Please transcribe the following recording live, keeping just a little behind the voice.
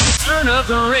Turn up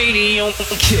the radio.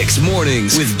 Kicks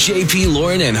Mornings with JP,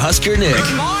 Lauren, and Husker Nick.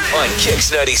 On Kicks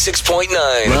 96.9.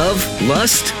 Love,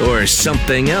 lust, or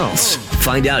something else?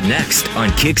 Find out next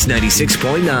on Kicks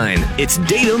 96.9. It's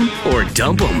Date 'em or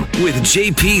Dump 'em with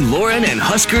JP, Lauren, and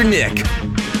Husker Nick.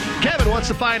 Kevin wants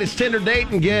to find his Tinder date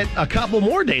and get a couple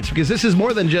more dates because this is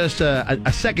more than just a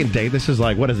second date. This is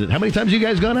like, what is it? How many times have you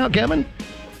guys gone out, Kevin?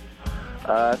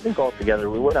 I think altogether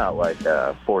we went out like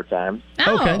 4 times.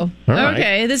 Oh, Okay. All right.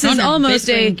 okay. This is almost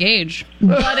a engage.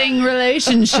 budding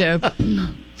relationship. Yeah,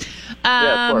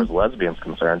 as far as lesbians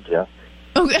concerned, yeah.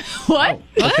 Okay, what?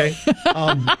 Okay.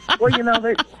 Well, you know,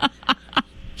 they...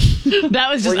 That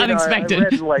was just unexpected. I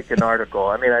read like an article.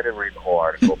 I mean, I didn't read the whole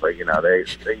article, but you know, they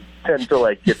tend to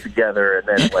like get together and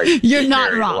then like You're get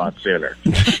not married wrong. a lot sooner.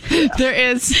 There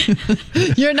is.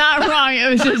 You're not wrong. It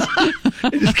was just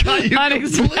It just caught you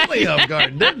unexpected. completely off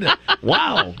guard, didn't it?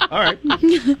 Wow. All right.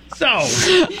 So,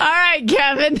 All right,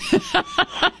 Kevin.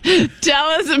 Tell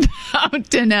us about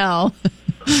Danelle.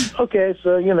 Okay,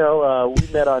 so you know, we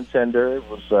met on Tinder. It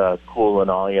was cool and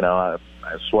all. You know, I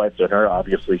swiped on her.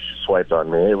 Obviously, she swiped on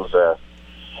me. It was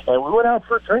and we went out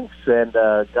for drinks and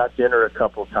got dinner a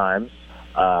couple times.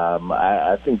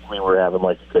 I think we were having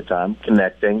like a good time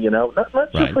connecting. You know, not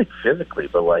just Right. like physically,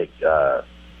 but like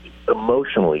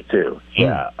emotionally too.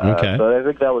 Yeah. okay. So I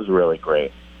think that was really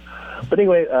great. But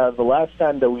anyway, the last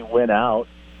time that we went out,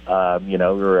 you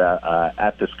know, we were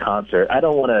at this concert. I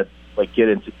don't want to like get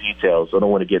into details. I don't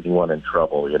want to get anyone in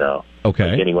trouble. You know,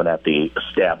 okay. like anyone at the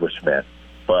establishment.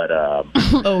 But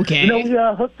Okay. you know,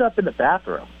 we hooked up in the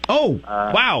bathroom. Oh,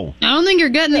 wow. I don't think you're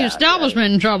getting the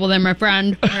establishment in trouble there, my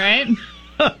friend. All right.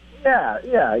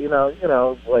 Yeah, you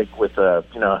know, like with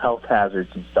you know, health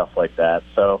hazards and stuff like that.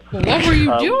 So What were you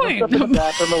we doing? hooked up in the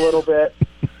bathroom a little bit.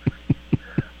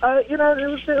 You know,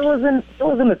 it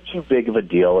wasn't a too big of a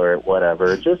deal or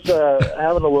whatever. Just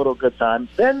having a little good time.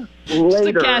 Then later,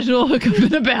 It's a casual hookup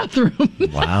in a bathroom.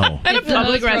 Wow. At a It's the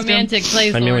public most restroom. romantic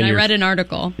place, I mean, Lauren. when I you're- read an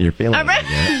article. You're feeling All right.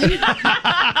 it.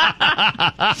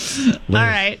 All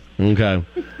right. Okay.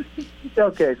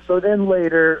 Okay, so then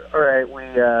later, all right,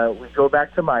 we go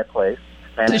back to my place.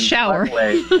 And To shower. By the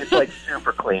way, it's like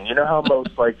super clean. You know how most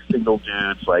like single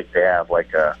dudes like they have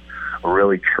like a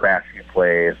really trashy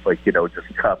place, like you know, just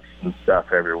cups and stuff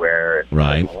everywhere. And,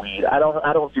 Right. like, weed. I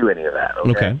don't do any of that.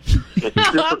 Okay. It's super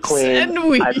Cups clean. and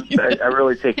weed. I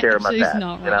really take care of my She's pet.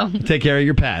 not you know? wrong. Take care of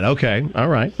your pet. Okay. All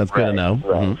right. That's good to know.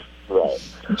 Right. Mhm.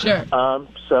 Right. Sure.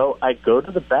 So I go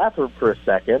to the bathroom for a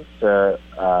second to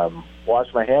wash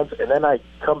my hands, and then I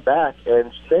come back,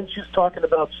 and then she's talking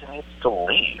about she needs to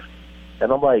leave.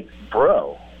 And I'm like,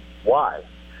 bro, why?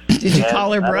 Did you And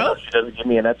call her I don't bro? know, she doesn't give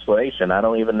me an explanation. I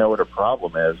don't even know what her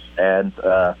problem is. And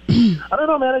I don't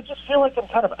know, man. I just feel like I'm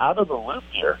kind of out of the loop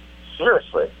here.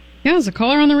 Seriously. Yeah, it's a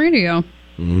caller on the radio.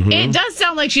 It does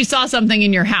sound like she saw something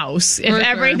in your house. If For sure.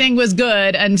 everything was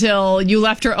good until you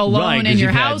left her Right, alone 'cause in your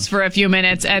you've had- house for a few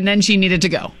minutes and then she needed to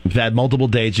go. You've had multiple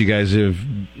dates. You guys have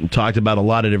talked about a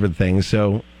lot of different things.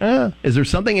 So, is there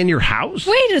something in your house?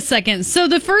 Wait a second. So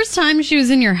the first time she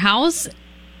was in your house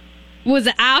was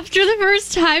after the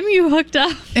first time you hooked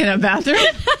up? In a bathroom?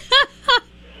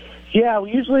 Yeah,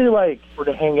 we usually like were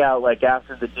to hang out like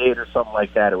after the date or something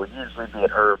like that. It would usually be at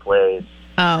her place.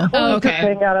 Oh, Or we just okay.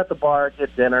 hang out at the bar,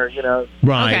 get dinner. You know.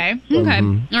 Right. Okay. Okay.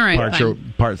 All right. Parts fine. are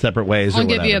part separate ways. I'll or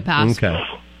give you whatever. a pass. Okay.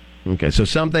 Okay. So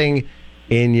something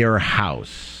in your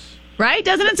house. Right?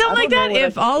 Doesn't it sound I like don't that? know what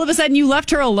If all of a sudden you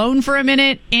left her alone for a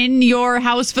minute in your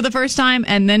house for the first time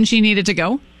and then she needed to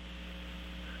go?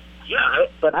 Yeah,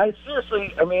 but I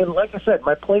seriously, I mean, like I said,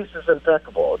 my place is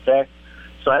impeccable, okay?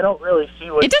 So I don't really see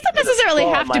what... It doesn't necessarily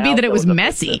have to be that it was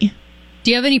messy.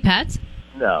 Do you have any pets?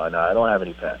 No, I don't have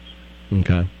any pets.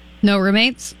 Okay. No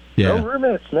roommates? Yeah. No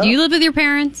roommates, no. Do you live with your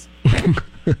parents?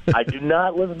 I do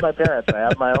not live with my parents. I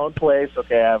have my own place,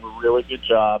 okay? I have a really good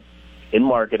job in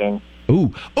marketing.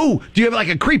 Ooh. Do you have like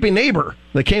a creepy neighbor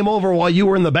that came over while you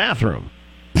were in the bathroom?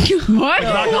 What?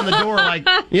 Knocked on the door, like,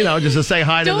 just to say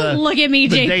hi to the. Don't look at me,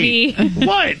 the JP. date.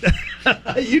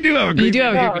 What? You do have a creepy. You do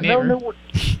have a creepy neighbor.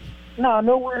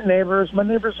 No weird neighbors. My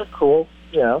neighbors are cool,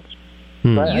 you know.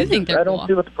 You think they're I don't cool.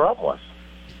 see what the problem was.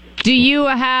 Do you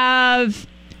have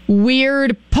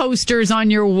weird posters on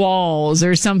your walls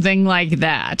or something like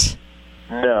that?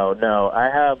 No. I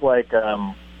have like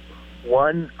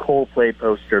one Coldplay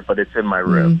poster, but it's in my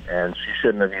room, and she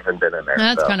shouldn't have even been in there.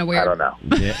 That's so kinda weird. I don't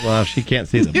know. Yeah, well, she can't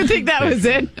see them. You think that was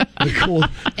it? Cool.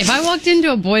 If I walked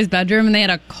into a boy's bedroom and they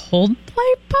had a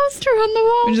Coldplay poster on the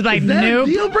wall, Just like, Is that nope.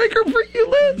 a deal breaker for you,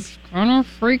 Liz? kind of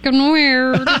freaking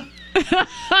weird.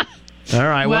 All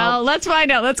right. Well, let's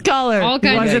find out. Let's call her. All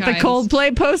kinds Was of it the kinds.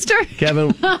 Coldplay poster?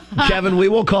 Kevin, we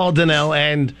will call Danelle,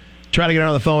 and try to get her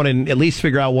on the phone and at least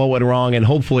figure out what went wrong. And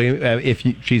hopefully, if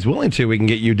she's willing to, we can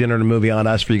get you dinner and a movie on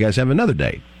us for you guys to have another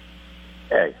date.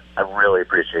 Hey, I really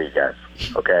appreciate you guys.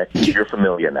 Okay? You're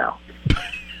familiar now.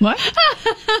 What?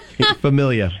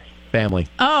 Familia. Family.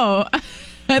 Oh,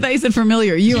 I thought you said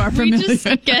familiar. You are We familiar. just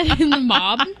get in the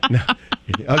mob.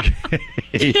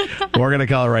 Okay. We're going to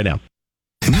call her right now.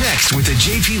 Next with the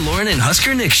JP Lauren and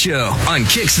Husker Nick Show on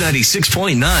Kix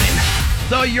 96.9.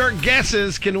 So your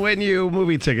guesses can win you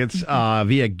movie tickets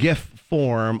via GIF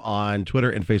form on Twitter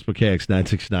and Facebook,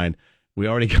 KX969. We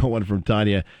already got one from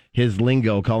Tanya. His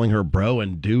lingo, calling her bro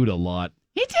and dude a lot.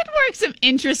 He did work some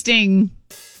interesting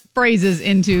phrases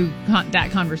into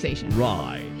that conversation.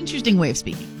 Right. Interesting way of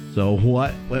speaking. So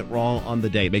what went wrong on the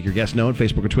date? Make your guess known.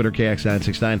 Facebook or Twitter,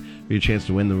 KX969, for your chance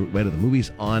to win the way to the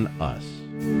movies on us.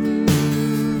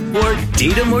 Or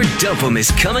Date 'em or Dump 'em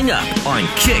is coming up on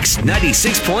Kix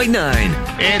 96.9.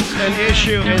 It's an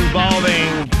issue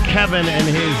involving Kevin and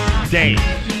his date.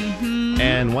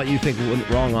 And what you think went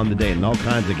wrong on the date. And all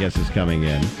kinds of guesses coming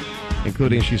in,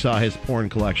 including she saw his porn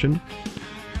collection.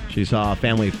 She saw a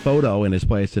family photo in his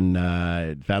place and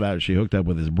found out she hooked up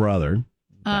with his brother.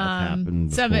 That's happened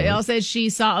before. Somebody else said she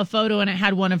saw a photo and it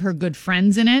had one of her good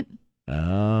friends in it.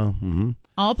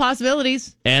 All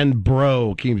possibilities. And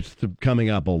bro keeps coming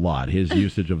up a lot. His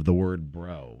usage of the word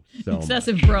bro. So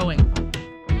Excessive broing.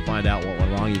 to find out what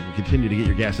went wrong, you can continue to get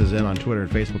your guesses in on Twitter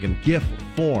and Facebook in GIF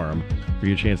form for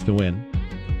your chance to win.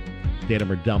 Date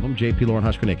 'em or dump 'em. JP Lauren,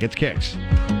 Husker Nick. It's Kix.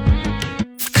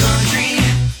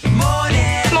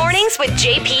 Mornings with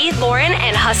JP, Lauren,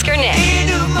 and Husker Nick.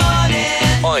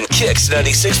 On Kix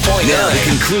 96.9. Now the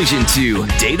conclusion to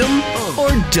Date 'em or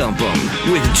Dump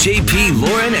 'em with JP,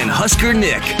 Lauren, and Husker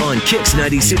Nick on Kix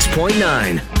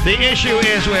 96.9. The issue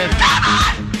is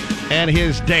with and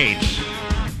his dates.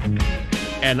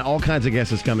 And all kinds of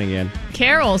guesses coming in.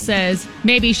 Carol says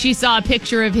maybe she saw a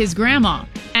picture of his grandma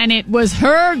and it was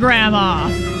her grandma.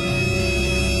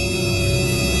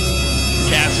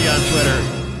 Cassie on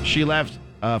Twitter, she left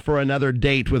for another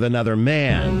date with another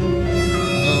man.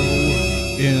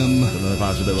 Another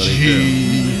possibility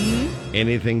too.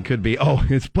 Anything could be. Oh,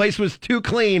 his place was too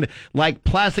clean, like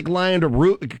plastic lined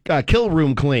kill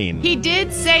room clean. He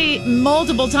did say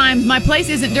multiple times, my place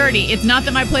isn't dirty. It's not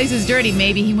that my place is dirty.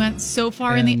 Maybe he went so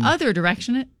far in the other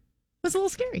direction it was a little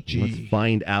scary. Let's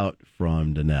find out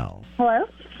from Danelle. Hello?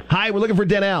 Hi, we're looking for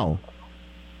Danelle.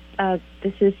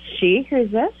 This is she. Who's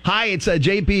this? Hi, it's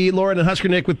JP, Lauren, and Husker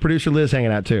Nick with producer Liz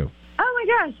hanging out too. Oh my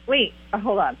gosh. Wait,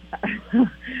 hold on.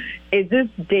 Is this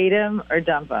date 'em or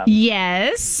dump 'em?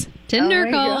 Yes. Tinder Oh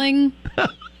my calling.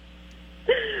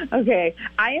 Okay.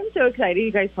 I am so excited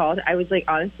you guys called. I was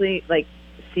honestly,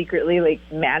 secretly,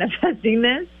 manifesting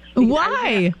this.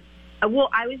 Why? I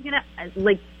was going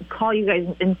to, call you guys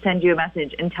and send you a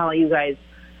message and tell you guys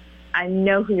I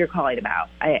know who you're calling about.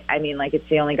 I mean, it's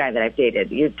the only guy that I've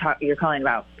dated. You're calling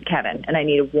about Kevin, and I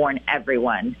need to warn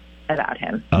everyone about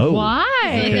him. Oh. Why?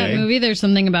 Like that movie, There's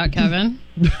Something About Kevin.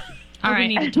 All right.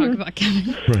 We need to talk about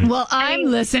Kevin. Well, I'm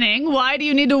listening. Why do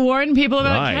you need to warn people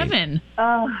about Right. Kevin?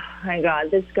 Oh, my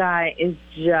God. This guy is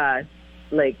just,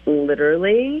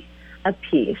 literally a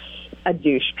piece. A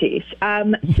douche piece. Tell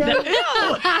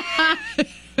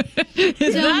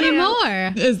me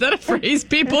more. Is that a phrase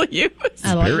people use?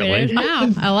 I like Apparently. it now.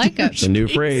 I like It's a it. new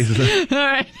phrase. All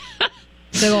right.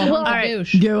 Big ol' hunk All of right.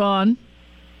 douche. Go on.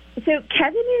 So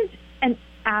Kevin is an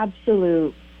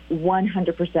absolute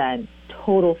 100%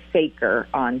 total faker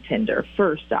on Tinder.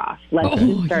 First off, let's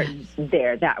just start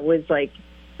there. That was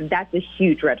that's a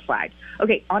huge red flag.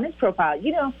 Okay, on his profile,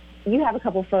 you have a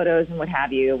couple photos and what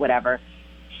have you, whatever.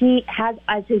 He has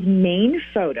as his main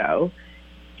photo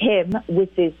him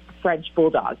with this French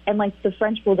bulldog, and the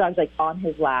French bulldog's on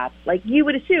his lap. You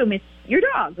would assume it's your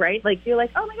dog, right? You're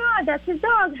oh my God, that's his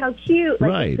dog. How cute!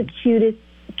 Right. It's the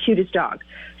cutest dog.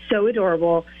 So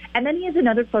adorable. And then he has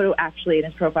another photo actually in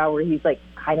his profile where he's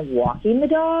kind of walking the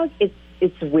dog.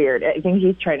 It's weird. I think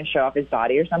he's trying to show off his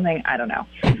body or something. I don't know.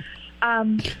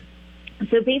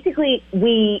 So basically,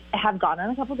 we have gone on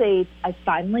a couple dates. I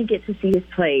finally get to see his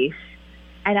place.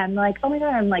 And I'm oh my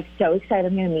God, I'm so excited.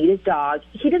 I'm going to meet his dog.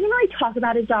 He doesn't really talk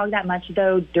about his dog that much,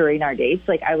 though, during our dates.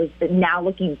 I was now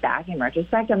looking back in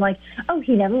retrospect, I'm oh,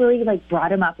 he never really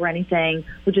brought him up or anything,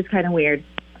 which is kind of weird.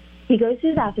 He goes to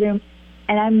the bathroom,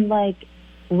 and I'm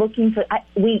looking for,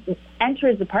 we enter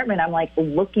his apartment. I'm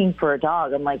looking for a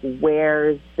dog. I'm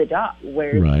where's the dog?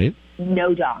 Where's Right.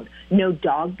 No dog, no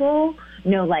dog bowl,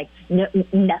 no no,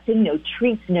 nothing, no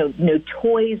treats, no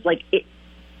toys,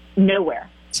 nowhere.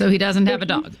 So he doesn't have a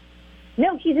dog.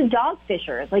 No, he's a dog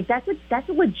fisher. That's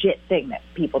a legit thing that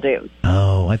people do.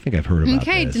 Oh, I think I've heard about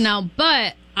Okay, this. now,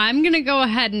 but I'm going to go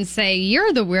ahead and say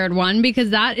you're the weird one because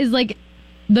that is like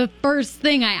the first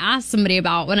thing I ask somebody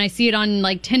about when I see it on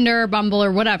like Tinder, Bumble,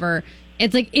 or whatever.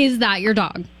 It's like, is that your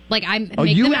dog? Like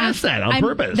you asked that on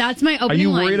purpose. That's my opening Are you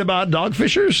line. worried about dog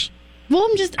fishers? Well,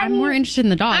 I'm more interested in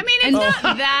the dog. I mean, it's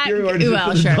not that. You're more interested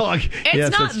Well, in the sure. dog. It's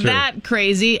Yes, not that's true. that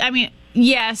crazy. I mean,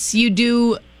 yes, you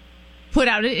do put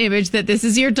out an image that this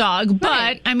is your dog, but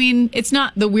Right. I mean, it's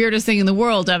not the weirdest thing in the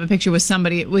world to have a picture with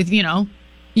somebody with,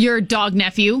 your dog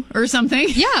nephew or something.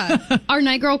 Yeah. Our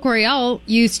night girl, Coriel,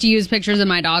 used to use pictures of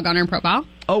my dog on her profile.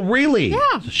 Oh, really?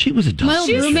 Yeah. So she was a dog My old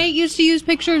fisher. roommate used to use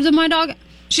pictures of my dog.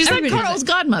 She's like Everybody does Carl's it.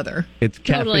 godmother. It's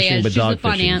Totally catfishing, is. but She's a dog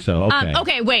fun fishing. aunt. So, okay.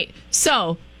 Okay, wait.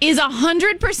 So, is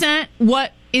 100%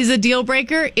 what is a deal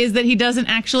breaker is that he doesn't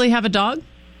actually have a dog?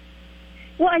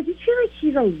 Well, I just feel like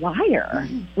he's a liar.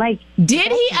 Like,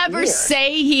 Did he that's ever weird.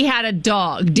 say he had a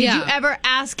dog? Did Yeah. you ever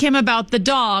ask him about the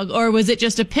dog, or was it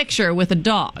just a picture with a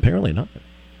dog? Apparently not.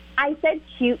 I said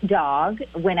cute dog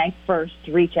when I first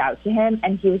reached out to him,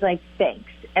 and he was like, thanks,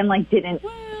 and like didn't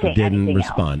say Didn't anything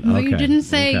respond. But Okay. you didn't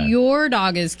say Okay. your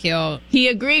dog is cute. He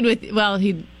agreed with. Well,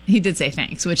 he did say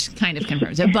thanks, which kind of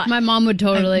confirms it. But My mom would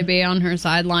totally be on her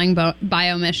sideline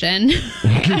by omission.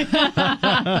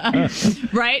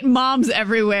 right, moms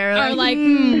everywhere. Or like,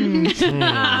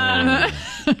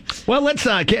 Well, let's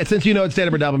since you know it's Stand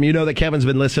Up or Dump 'Em, you know that Kevin's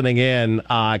been listening in.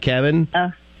 Kevin,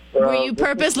 were you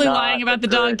purposely lying about the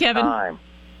dog, Kevin?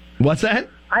 what's that?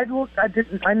 I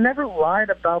never lied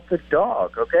about the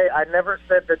dog, okay? I never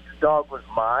said that the dog was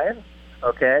mine,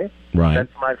 okay? Right.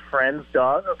 That's my friend's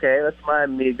dog, okay? That's my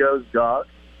amigo's dog,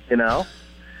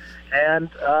 And,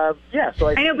 so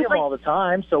I see know, but him like- all the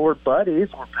time, so we're buddies,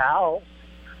 we're pals.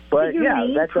 But, Your yeah,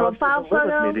 main that dog profile doesn't live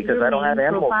with photo, me because your I don't have main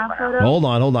animals in profile my house. photo?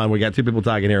 Hold on. We got two people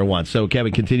talking here at once. So,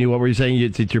 Kevin, continue. What were you saying?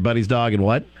 It's your buddy's dog and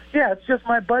what? Yeah, it's just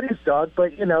my buddy's dog,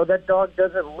 but, that dog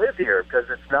doesn't live here because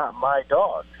it's not my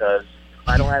dog, because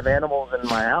I don't have animals in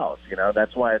my house,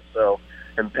 That's why it's so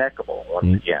impeccable,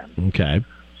 once again. Okay.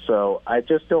 So I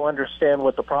just don't understand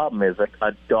what the problem is. Like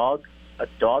a dog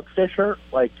fisher,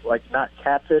 like not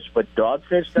catfish, but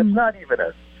dogfish, that's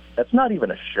not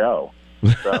even a show.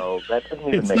 So that doesn't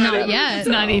even make not sense. yet. It's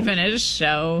not even a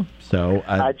show. So,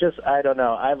 I don't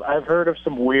know. I've heard of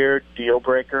some weird deal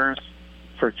breakers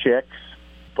for chicks,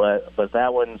 but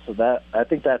that one, I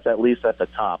think that's at least at the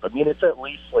top. I mean, it's at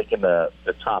least like in the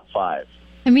top 5.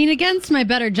 I mean, against my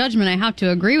better judgment, I have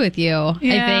to agree with you.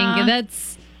 Yeah. I think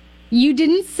that's, you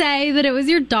didn't say that it was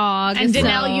your dog. And so-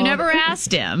 Danelle, you never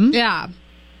asked him. Yeah.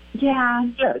 Yeah,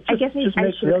 Yeah, I guess just I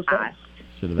makes should no have sense. asked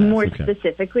should have asked. more Okay.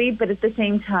 specifically, but at the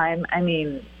same time, I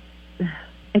mean,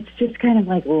 it's just kind of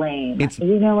like lame. It's-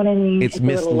 you know what I mean? It's a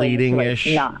little lame to, like,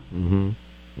 misleading-ish. not.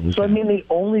 Mm-hmm. So I mean, the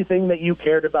only thing that you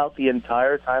cared about the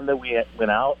entire time that we went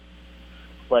out,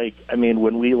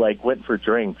 when we went for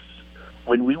drinks,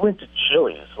 when we went to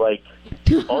Chili's,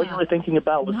 all you were thinking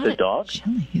about was the dog.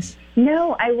 Chili's.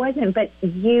 No, I wasn't. But do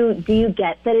you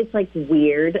get that it's like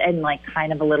weird and like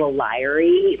kind of a little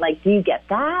liary? Like, do you get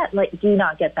that? Like, do you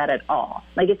not get that at all?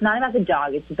 Like, it's not about the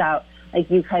dog. It's about like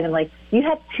you kind of like you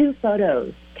had 2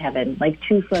 photos, Kevin. Like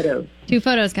 2 photos, 2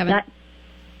 photos, Kevin.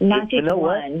 not You just know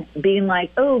what? one. Being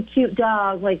like, oh, cute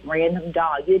dog, like random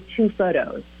dog. You had 2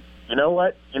 photos. You know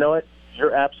what?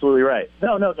 You're absolutely right.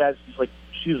 No, guys,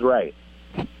 she's right.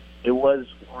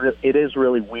 It is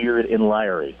really weird and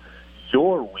liary.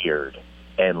 You're weird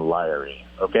and liary,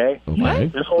 okay? Okay.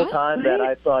 This whole time that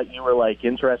I thought you were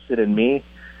interested in me,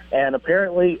 and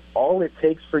apparently all it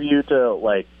takes for you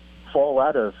to fall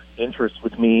out of interest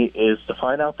with me is to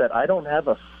find out that I don't have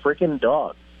a freaking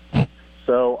dog.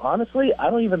 So honestly, I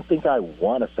don't even think I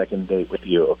want a second date with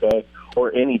you, okay?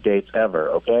 Or any dates ever,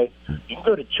 okay? You can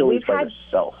go to Chili's by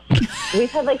yourself. We've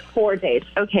had like 4 dates.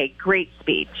 Okay, great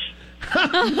speech.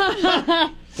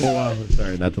 Oh,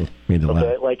 sorry, not to mean to laugh.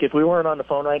 Okay, if we weren't on the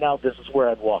phone right now, this is where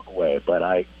I'd walk away. But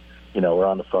we're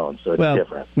on the phone, so it's Well,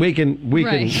 different. we can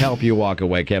Right. help you walk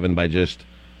away, Kevin, by just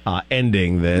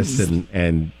ending this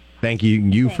and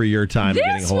thanking you for your time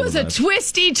getting This hold was of a us.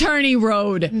 twisty, turny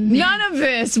road. None of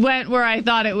this went where I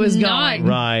thought it was Not going.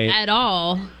 Right. at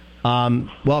all.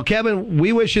 Well, Kevin,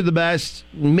 we wish you the best.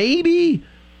 Maybe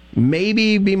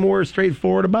be more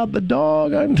straightforward about the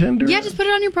dog on Tinder. Yeah, just put it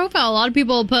on your profile. A lot of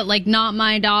people put not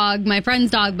my dog, my friend's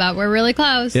dog, but we're really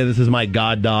close. Yeah, this is my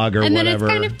god dog or and then whatever.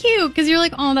 it's kind of cute because you're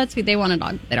like, oh, that's sweet. They want a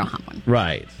dog. They don't have one.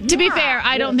 Right. To be fair,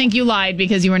 I don't think you lied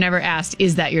because you were never asked,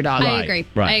 is that your dog? I agree.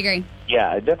 right. I agree. Yeah,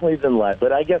 I definitely didn't lie,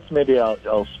 but I guess maybe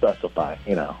I'll specify.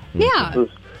 Yeah.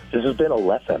 This has been a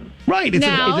lesson. Right. It's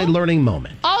Now- a learning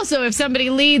moment. Also, if somebody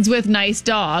leads with nice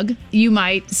dog, you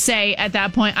might say at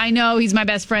that point, I know he's my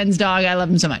best friend's dog. I love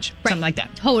him so much. Something like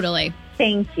that. Totally.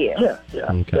 Thank you. Yeah.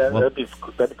 Okay, Yeah, well- that'd be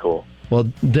cool. Well,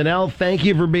 Danelle, thank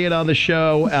you for being on the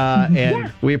show,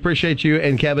 and we appreciate you.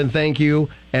 And Kevin, thank you,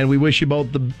 and we wish you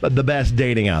both the best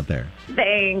dating out there.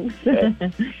 Thanks.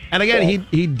 And again,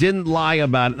 he didn't lie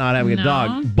about not having a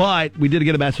dog, but we did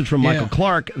get a message from Michael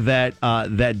Clark that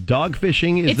that dog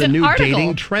fishing is the new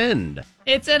dating trend.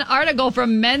 It's an article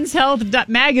from Men's Health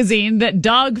magazine that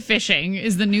dog fishing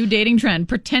is the new dating trend,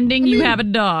 pretending you have a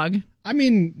dog. I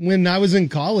mean, when I was in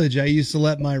college, I used to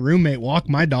let my roommate walk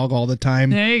my dog all the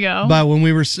time. There you go. But when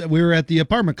we were at the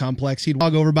apartment complex, he'd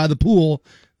walk over by the pool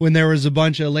when there was a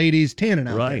bunch of ladies tanning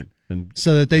out there. And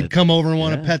so that they'd come over and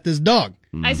want to pet this dog.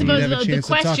 I suppose the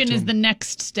question is the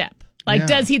next step. Like,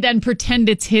 does he then pretend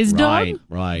it's his dog?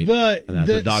 Right. But and that's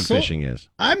what dog fishing is.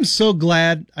 I'm so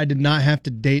glad I did not have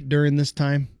to date during this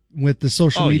time with the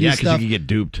social media stuff. Oh, yeah, because you could get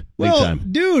duped big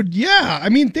time. Dude, yeah. I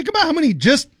mean, think about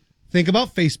think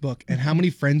about Facebook and how many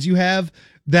friends you have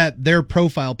that their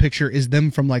profile picture is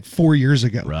them from like 4 years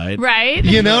ago. Right.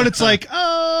 You know, and it's like,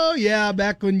 oh, yeah,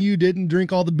 back when you didn't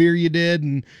drink all the beer you did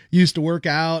and used to work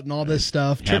out and all this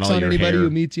stuff. Tricks on anybody who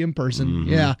meets you in person. Mm-hmm.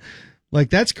 Yeah. Like,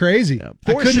 that's crazy. Yeah.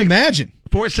 I couldn't imagine.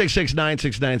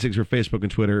 466-9696 for Facebook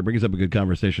and Twitter. It brings up a good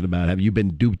conversation about have you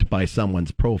been duped by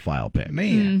someone's profile pic?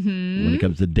 Man. Mm-hmm. When it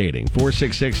comes to dating.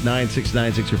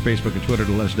 466-9696 for Facebook and Twitter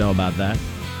to let us know about that.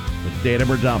 Let's date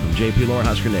him or dump him. JP, Lauren,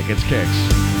 Husker Nick. It's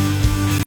Kicks.